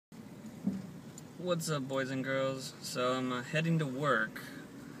What's up, boys and girls? So I'm heading to work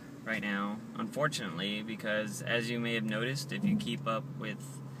right now, unfortunately, because as you may have noticed, if you keep up with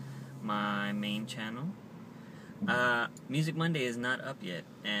my main channel, Music Monday is not up yet,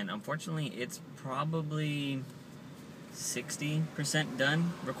 and unfortunately it's probably 60%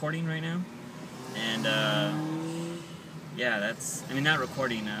 done recording right now, and yeah, that's, I mean, not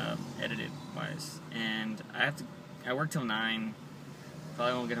recording, edited wise, and I work till 9.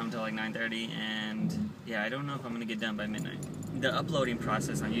 Probably won't get home till like 9:30, and yeah, I don't know if I'm gonna get done by midnight. The uploading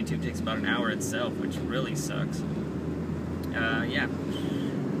process on YouTube takes about an hour itself, which really sucks. Yeah.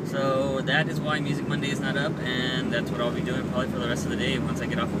 So that is why Music Monday is not up, and that's what I'll be doing probably for the rest of the day once I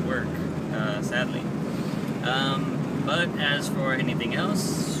get off of work, sadly. But as for anything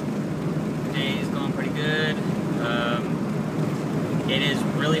else, day is going pretty good. It is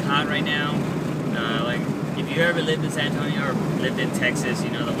really hot right now. If you ever lived in San Antonio or lived in Texas, you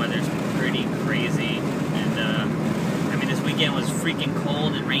know the weather's pretty crazy. And, I mean, this weekend was freaking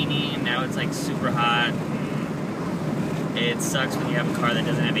cold and rainy, and now it's like super hot. It sucks when you have a car that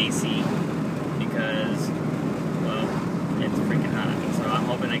doesn't have AC because, well, it's freaking hot. So I'm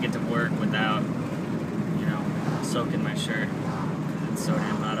hoping I get to work without, you know, soaking my shirt because it's so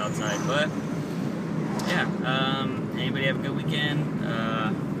damn hot outside. But, yeah, anybody have a good weekend?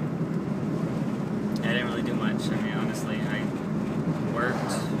 I didn't really do much. I mean, honestly, I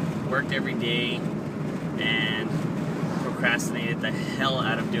worked every day and procrastinated the hell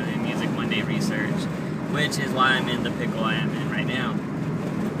out of doing Music Monday research, which is why I'm in the pickle I am in right now.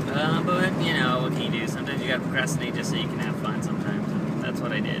 But, you know, what can you do? Sometimes you gotta procrastinate just so you can have fun sometimes, and that's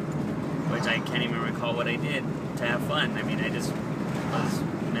what I did, which I can't even recall what I did to have fun. I mean, I just was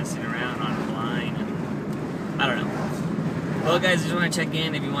messing around online, and I don't know. Well, guys, I just want to check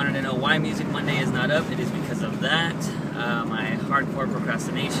in. If you wanted to know why Music Monday is not up, it is because of that, my hardcore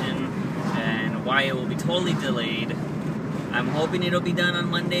procrastination, and why it will be totally delayed. I'm hoping it'll be done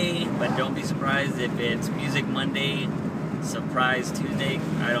on Monday, but don't be surprised if it's Music Monday, Surprise Tuesday.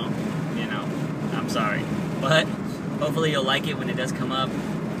 I don't, you know, I'm sorry. But hopefully you'll like it when it does come up,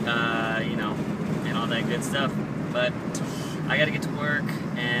 you know, and all that good stuff. But I gotta get to work,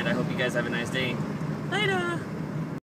 and I hope you guys have a nice day. Later!